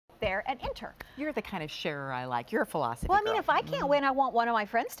there and enter. You're the kind of sharer I like. You're a philosophy Well, I mean, girl. if I can't win, I want one of my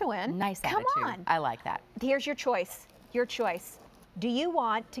friends to win. Nice Come attitude. on. I like that. Here's your choice. Your choice. Do you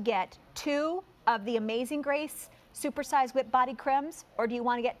want to get 2 of the Amazing Grace supersized whipped body cremes, or do you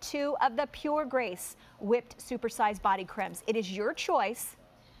want to get 2 of the Pure Grace whipped supersized body cremes? It is your choice.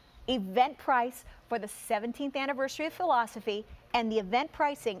 Event price for the 17th anniversary of Philosophy, and the event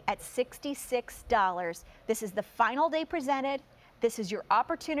pricing at $66. This is the final day presented. This is your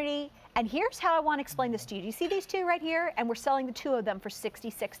opportunity. And here's how I want to explain this to you. Do you see these 2 right here? And we're selling the 2 of them for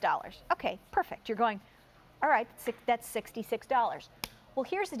 $66. Okay, perfect. You're going, all right, that's $66. Well,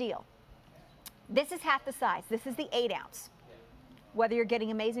 here's the deal. This is half the size. This is the 8 ounce. Whether you're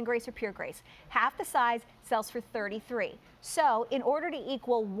getting Amazing Grace or Pure Grace. Half the size sells for $33. So in order to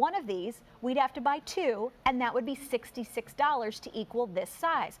equal one of these, we'd have to buy 2, and that would be $66 to equal this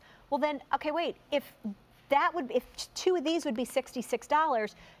size. Well then, okay, wait, if 2 of these would be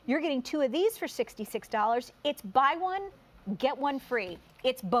 $66, you're getting 2 of these for $66. It's buy one, get one free.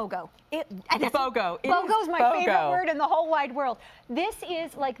 It's BOGO. BOGO. BOGO's my favorite word in the whole wide world. This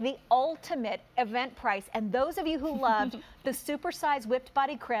is like the ultimate event price. And those of you who loved the supersized whipped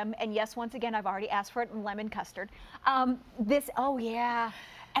body creme, and yes, once again, I've already asked for it in lemon custard. Oh yeah.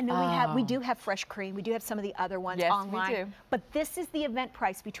 And then we do have fresh cream. We do have some of the other ones online. We do. But this is the event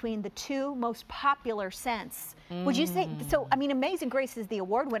price between the 2 most popular scents. Would you say, so I mean, Amazing Grace is the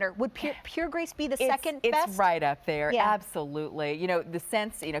award winner. Would Pure Grace be the second best? It's right up there, Yeah. absolutely. You know, the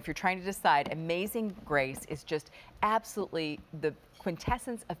scents, you know, if you're trying to decide, Amazing Grace is just absolutely the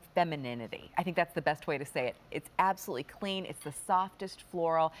quintessence of femininity. I think that's the best way to say it. It's absolutely clean. It's the softest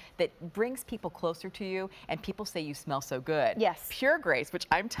floral that brings people closer to you, and people say you smell so good. Yes. Pure Grace, which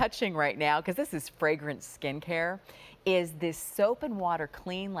I'm touching right now because this is fragrance skincare, is this soap and water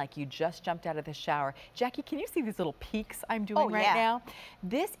clean like you just jumped out of the shower. Jackie, can you see these little peaks I'm doing right now?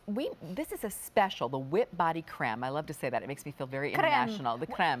 This is a special, the whipped body creme. I love to say that. It makes me feel very international. The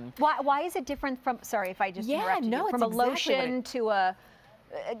creme. Why is it different from, sorry if I just interrupted you, from a lotion to a,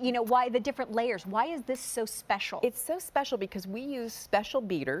 you know, why the different layers? Why is this so special? It's so special because we use special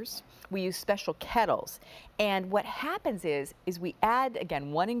beaters, we use special kettles, and what happens is we add,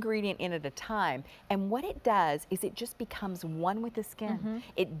 again, 1 ingredient in at a time, and what it does is it just becomes one with the skin.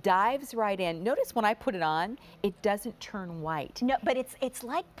 It dives right in. Notice when I put it on, it doesn't turn white. No, but it's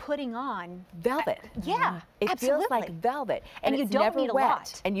like putting on velvet. Yeah, it absolutely. feels like velvet, and you don't need a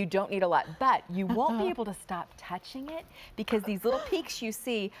lot. And you don't need a lot, but you won't be able to stop touching it because these little peaks you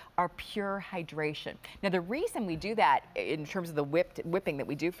see are pure hydration. Now the reason we do that in terms of the whipping that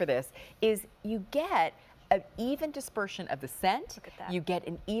we do for this is you get an even dispersion of the scent. Look at that. You get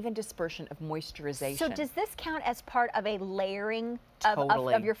an even dispersion of moisturization. So does this count as part of a layering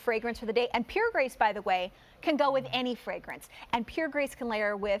Totally. of your fragrance for the day? And Pure Grace, by the way, can go with any fragrance. And Pure Grace can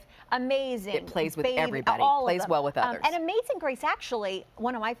layer with Amazing. It plays with Baby, everybody. all Plays of them. well with others. And Amazing Grace, actually,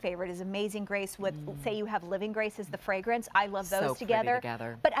 one of my favorite is Amazing Grace with, say you have Living Grace as the fragrance. I love those So pretty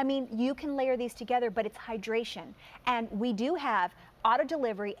together. But I mean, you can layer these together, but it's hydration. And we do have auto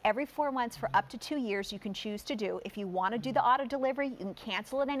delivery every 4 months for up to 2 years. You can choose to do. If you want to do the auto delivery, you can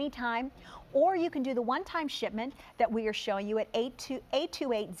cancel at any time, or you can do the one-time shipment that we are showing you at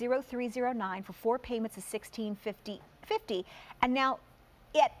 828-0309 for 4 payments of $16.50. And now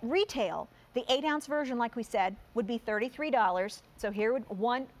at retail, the 8-ounce version, like we said, would be $33. So here,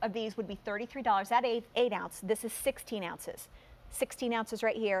 one of these would be $33. That 8 ounce, this is 16 ounces. 16 ounces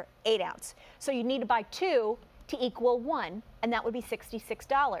right here, 8 ounce. So you need to buy 2 to equal 1, and that would be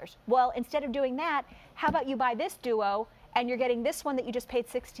 $66. Well, instead of doing that, how about you buy this duo, and you're getting this one that you just paid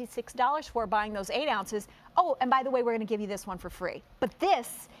 $66 for, buying those 8 ounces. Oh, and by the way, we're going to give you this one for free. But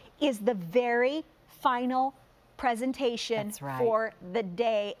this is the very final presentation for the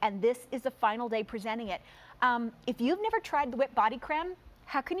day, and this is the final day presenting it. If you've never tried the whipped body creme,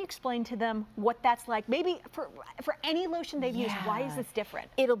 how can you explain to them what that's like? Maybe for any lotion they've used, why is this different?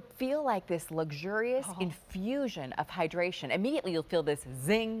 It'll feel like this luxurious infusion of hydration. Immediately you'll feel this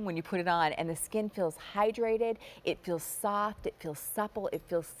zing when you put it on, and the skin feels hydrated, it feels soft, it feels supple, it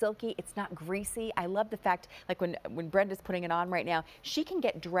feels silky, it's not greasy. I love the fact, like when Brenda's putting it on right now, she can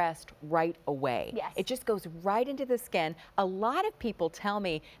get dressed right away. Yes. It just goes right into the skin. A lot of people tell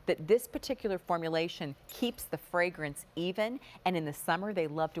me that this particular formulation keeps the fragrance even, and in the summer summer,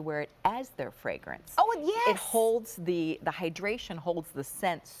 they love to wear it as their fragrance. Oh, yes. It holds the hydration holds the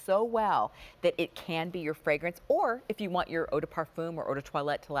scent so well that it can be your fragrance. Or if you want your eau de parfum or eau de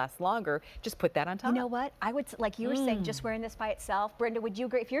toilette to last longer, just put that on top. You know what? I would, like you were saying, just wearing this by itself. Brenda, would you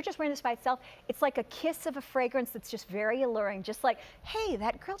agree? If you're just wearing this by itself, it's like a kiss of a fragrance that's just very alluring. Just like, hey,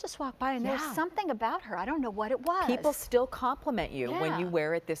 that girl just walked by and there was something about her. I don't know what it was. People still compliment you when you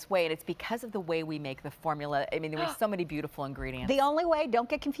wear it this way, and it's because of the way we make the formula. I mean, there were so many beautiful ingredients. The only way, don't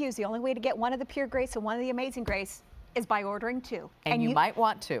get confused, the only way to get one of the Pure Grace and one of the Amazing Grace is by ordering 2. And you might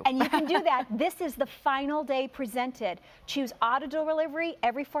want to. And you can do that. This is the final day presented. Choose auto delivery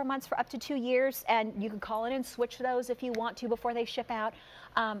every 4 months for up to 2 years, and you can call in and switch those if you want to before they ship out.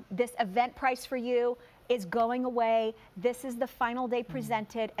 This event price for you is going away. This is the final day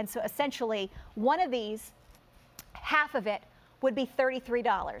presented, and so essentially one of these, half of it would be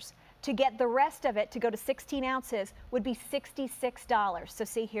 $33. To get the rest of it, to go to 16 ounces, would be $66. So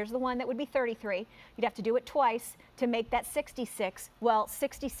see, here's the one that would be $33. You'd have to do it twice to make that $66. Well,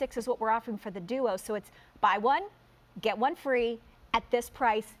 $66 is what we're offering for the duo. So it's buy one, get one free at this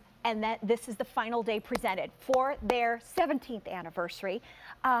price. And this is the final day presented for their 17th anniversary.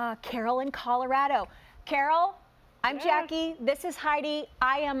 Carol in Colorado. Carol, I'm Jackie. This is Heidi.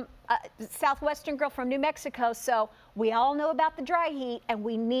 I am a Southwestern girl from New Mexico, so we all know about the dry heat, and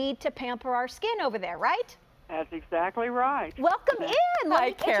we need to pamper our skin over there, right? That's exactly right. Welcome in. Let me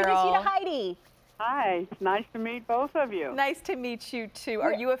introduce you to Heidi. Hi. It's nice to meet both of you. Nice to meet you, too.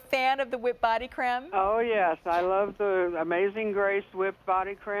 Are you a fan of the Whip Body Creme? Oh, yes. I love the Amazing Grace Whip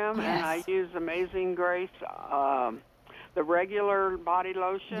Body Creme, and I use Amazing Grace, the regular body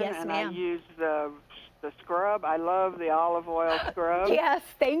lotion, and I use the scrub. I love the olive oil scrub. Yes,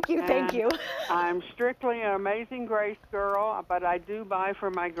 thank you, thank you. I'm strictly an Amazing Grace girl, but I do buy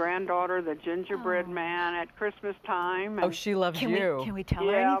for my granddaughter the gingerbread man at Christmas time. Oh, she loves you. Can we tell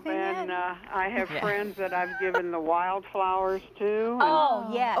her anything and I have friends that I've given the wildflowers to. Oh,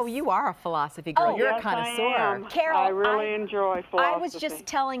 yes. Oh, you are a philosophy girl. You're a connoisseur. I am. Carol, I really enjoy philosophy. I was just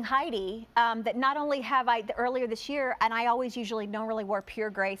telling Heidi that not only have I, earlier this year, and I always usually don't really wear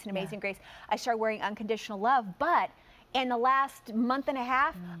Pure Grace and Amazing Grace, I started wearing Unconditional Love, but in the last month and a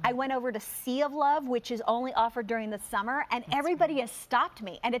half, I went over to Sea of Love, which is only offered during the summer, and everybody has stopped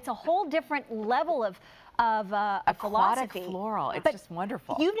me, and it's a whole different level of philosophy. Floral. It's just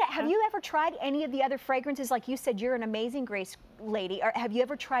wonderful. Have you ever tried any of the other fragrances? Like you said, you're an Amazing Grace lady. Or have you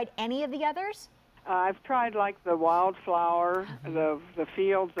ever tried any of the others? I've tried like the wildflower, the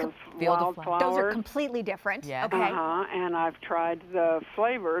fields of wildflowers. Those are completely different. Yeah. Okay. And I've tried the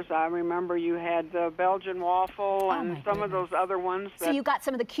flavors. I remember you had the Belgian waffle and some of those other ones. So you got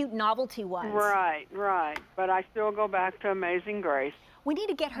some of the cute novelty ones. Right, right. But I still go back to Amazing Grace. We need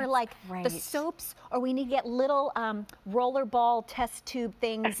to get her like the soaps, or we need to get little rollerball test tube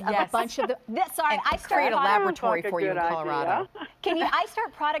things of a bunch of the. Sorry, I create a laboratory for you in Colorado. Can you? I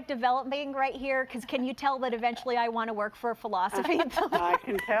start product developing right here, because can you tell that eventually I want to work for philosophy? I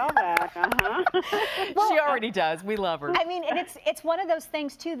can tell that. Well, she already does. We love her. I mean, and it's one of those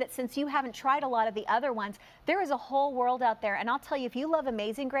things too that since you haven't tried a lot of the other ones, there is a whole world out there. And I'll tell you, if you love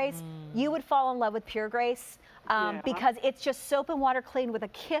Amazing Grace, you would fall in love with Pure Grace. Because it's just soap and water clean with a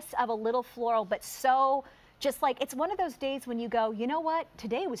kiss of a little floral, but so just like, it's one of those days when you go, you know what,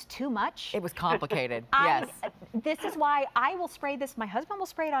 today was too much. It was complicated, yes. This is why I will spray this. My husband will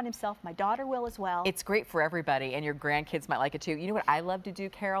spray it on himself. My daughter will as well. It's great for everybody, and your grandkids might like it too. You know what I love to do,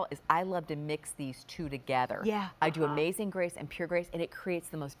 Carol, is I love to mix these two together. Yeah. I do Amazing Grace and Pure Grace, and it creates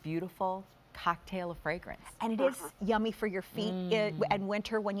the most beautiful cocktail of fragrance. And it is yummy for your feet in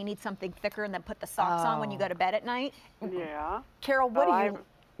winter when you need something thicker, and then put the socks on when you go to bed at night. Yeah. Carol, what do you...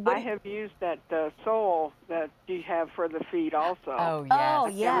 I have used that sole that you have for the feet also. Oh, yes. Oh,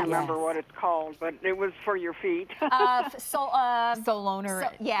 I can't remember what it's called, but it was for your feet.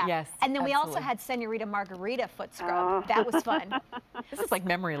 Soloner. Yeah. Yes. And then we also had Senorita Margarita foot scrub. That was fun. This is like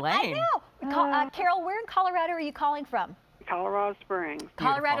memory lane. I know. Carol, where in Colorado are you calling from? Colorado Springs.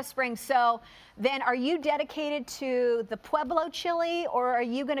 Colorado Springs. So then are you dedicated to the Pueblo chili, or are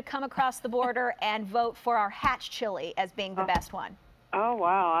you going to come across the border and vote for our Hatch chili as being the best one? Oh,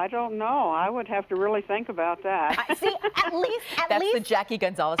 wow. I don't know. I would have to really think about that. See, at least that's the Jackie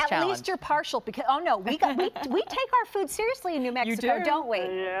Gonzalez challenge. At least you're partial, because, oh no, we take our food seriously in New Mexico, don't we?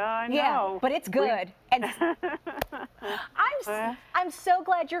 Yeah, I know. Yeah, but it's good. And I'm so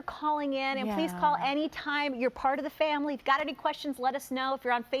glad you're calling in, and please call anytime. You're part of the family. If you've got any questions, let us know. If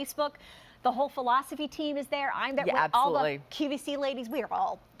you're on Facebook, the whole philosophy team is there. I'm there. Yeah, absolutely. All the QVC ladies, we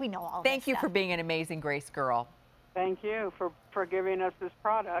know all Thank you stuff. for being an Amazing Grace girl. Thank you for giving us this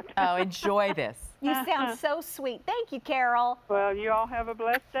product. Oh, enjoy this. You sound so sweet. Thank you, Carol. Well, you all have a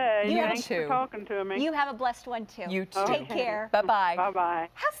blessed day. Thanks for talking to me. You have a blessed one, too. You too. Take care. Bye-bye. Bye-bye.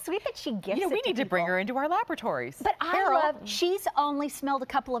 How sweet that she gifts we need to bring her into our laboratories. But she's only smelled a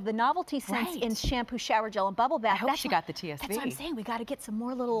couple of the novelty scents in shampoo, shower gel, and bubble bath. I hope she got the TSV. That's what I'm saying. We got to get some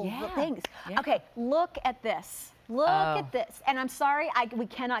more little things. Yeah. Okay, look at this. Look at this. And I'm sorry, we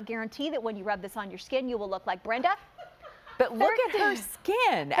cannot guarantee that when you rub this on your skin, you will look like Brenda. But look at her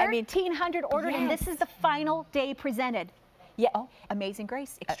skin. I mean, 1,300 ordered, and this is the final day presented. Yeah. Oh, Amazing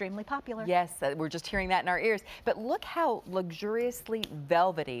Grace, extremely popular. Yes, we're just hearing that in our ears. But look how luxuriously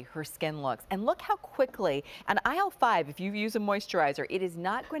velvety her skin looks. And look how quickly, on aisle 5, if you use a moisturizer, it is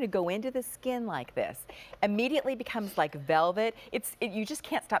not going to go into the skin like this. Immediately becomes like velvet. You just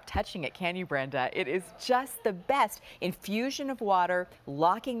can't stop touching it, can you, Brenda? It is just the best. Infusion of water,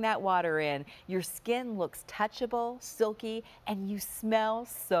 locking that water in. Your skin looks touchable, silky, and you smell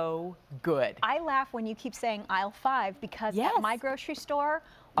so good. I laugh when you keep saying aisle 5 because at my grocery store,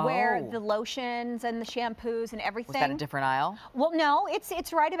 where the lotions and the shampoos and everything. Was that a different aisle? Well, no,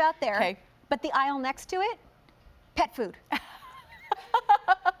 it's right about there. Okay. But the aisle next to it, pet food.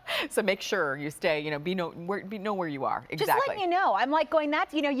 So make sure you stay, know where you are. Exactly. Just letting you know. I'm like going,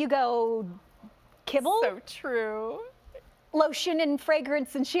 you go kibble. So true. Lotion and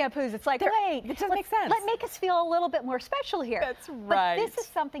fragrance and shampoos. It's like, wait, it doesn't make sense. Make us feel a little bit more special here. That's right. But this is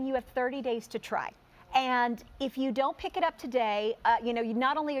something you have 30 days to try. And if you don't pick it up today,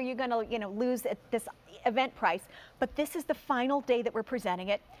 not only are you going to, lose this event price, but this is the final day that we're presenting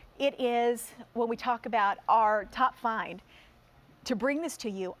it. It is, when we talk about our top find, to bring this to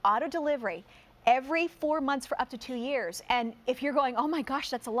you, auto delivery, every 4 months for up to 2 years. And if you're going, oh my gosh,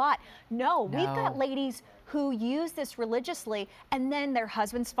 that's a lot. No, we've got ladies who use this religiously, and then their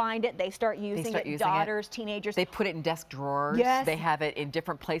husbands find it, they start using it, daughters, teenagers. They put it in desk drawers. Yes. They have it in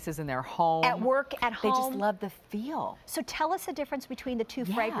different places in their home. At work, at home. They just love the feel. So tell us the difference between the two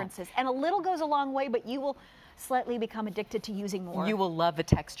fragrances. And a little goes a long way, but you will slightly become addicted to using more. You will love the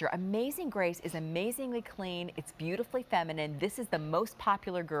texture. Amazing Grace is amazingly clean. It's beautifully feminine. This is the most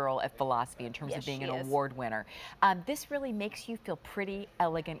popular girl at Philosophy in terms of being an award winner. This really makes you feel pretty,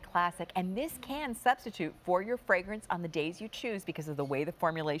 elegant, classic, and this can substitute for your fragrance on the days you choose because of the way the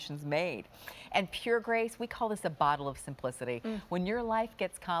formulation's made. And Pure Grace, we call this a bottle of simplicity. When your life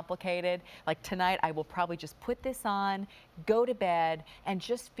gets complicated, like tonight, I will probably just put this on, go to bed, and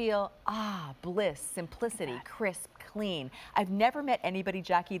just feel, bliss, simplicity, crisp, clean. I've never met anybody,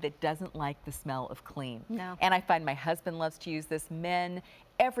 Jackie, that doesn't like the smell of clean. No. And I find my husband loves to use this, men,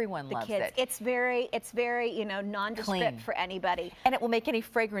 everyone loves it. It's very, nondescript for anybody. And it will make any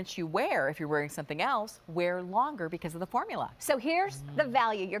fragrance you wear, if you're wearing something else, wear longer because of the formula. So here's the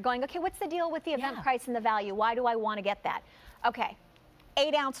value. You're going, okay, what's the deal with the event price and the value? Why do I want to get that? Okay,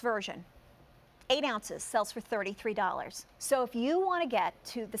 8-ounce version. 8 ounces sells for $33. So if you want to get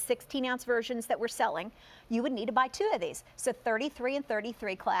to the 16-ounce versions that we're selling, you would need to buy 2 of these. So 33 and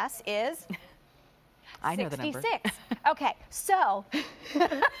 33 class is I know the number. 66. Okay, so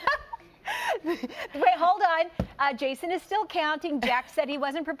wait, hold on. Jason is still counting. Jack said he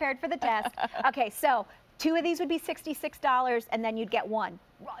wasn't prepared for the test. Okay, so 2 of these would be $66, and then you'd get 1.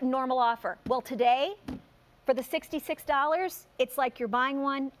 Normal offer. Well, today, for the $66, it's like you're buying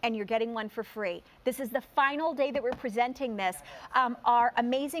one and you're getting one for free. This is the final day that we're presenting this. Our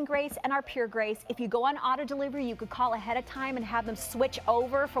Amazing Grace and our Pure Grace, if you go on auto delivery, you could call ahead of time and have them switch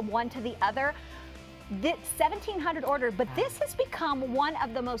over from one to the other. 1,700 ordered, but this has become one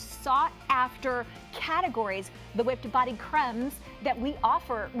of the most sought after categories, the whipped body cremes that we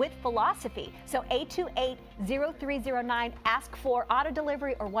offer with Philosophy. So 828-0309, ask for auto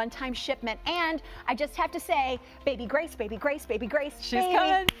delivery or one-time shipment. And I just have to say, baby Grace, baby Grace, baby Grace. She's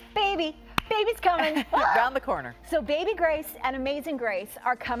coming. Baby's coming. Around the corner. So Baby Grace and Amazing Grace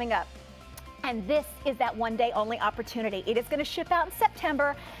are coming up. And this is that one-day only opportunity. It is going to ship out in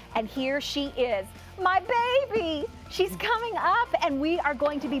September, and here she is, my baby. She's coming up, and we are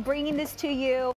going to be bringing this to you.